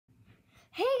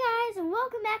guys, and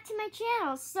welcome back to my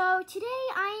channel. So today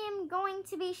I am going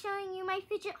to be showing you my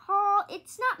fidget haul.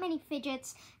 It's not many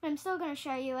fidgets, but I'm still going to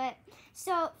show you it.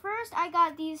 So first I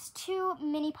got these two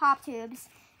mini pop tubes.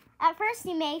 At first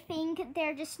you may think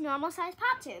they're just normal size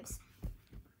pop tubes,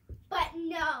 but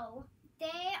no,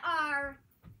 they are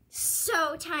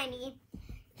so tiny.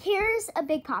 Here's a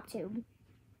big pop tube.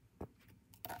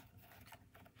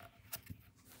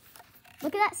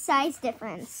 Look at that size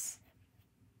difference.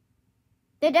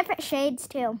 They're different shades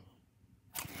too.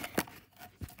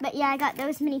 But yeah, I got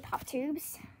those mini pop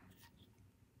tubes.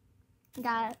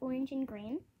 Got orange and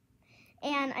green.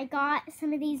 And I got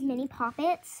some of these mini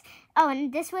poppets. Oh,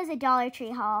 and this was a Dollar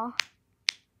Tree haul.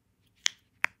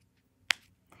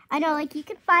 I know, like, you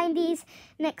could find these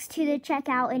next to the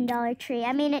checkout in Dollar Tree.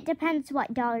 I mean, it depends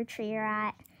what Dollar Tree you're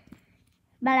at.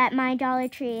 But at my Dollar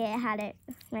Tree, it had it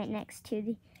right next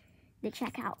to the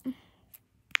checkout.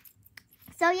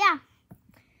 So yeah.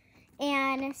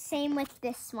 And same with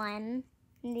this one.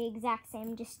 The exact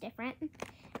same, just different.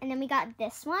 And then we got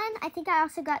this one. I think I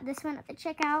also got this one at the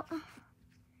checkout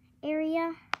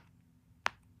area.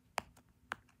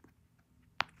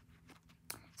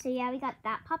 So yeah, we got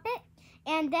that puppet.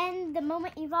 And then the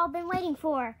moment you've all been waiting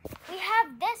for. We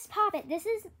have this puppet. This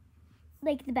is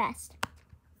like the best.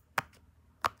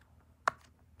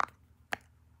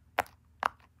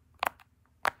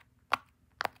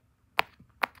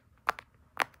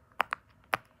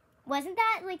 Wasn't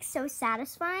that like so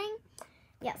satisfying?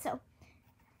 Yeah, so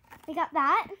I got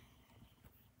that.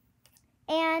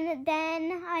 And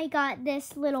then I got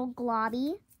this little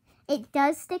globby. It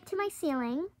does stick to my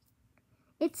ceiling.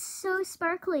 It's so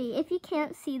sparkly. If you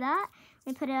can't see that,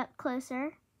 let me put it up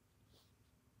closer.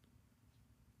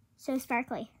 So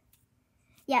sparkly.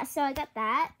 Yeah, so I got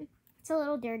that. It's a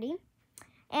little dirty.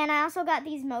 And I also got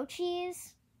these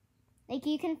mochis. Like,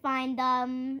 you can find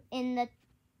them in the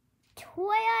toy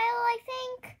aisle, I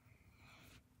think.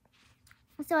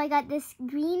 So I got this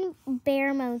green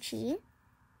bear mochi.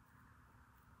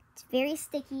 It's very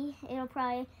sticky. It'll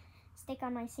probably stick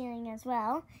on my ceiling as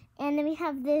well. And then we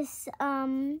have this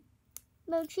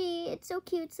mochi. It's so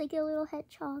cute. It's like a little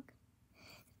hedgehog.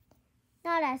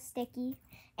 Not as sticky.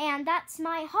 And that's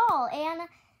my haul. And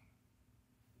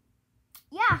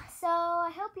yeah, so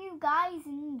I hope you guys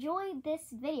enjoyed this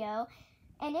video.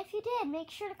 And if you did, make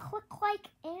sure to click like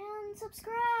and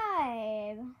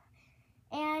subscribe.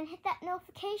 And hit that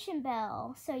notification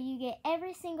bell so you get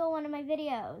every single one of my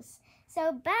videos.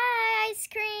 So bye, ice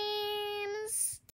creams!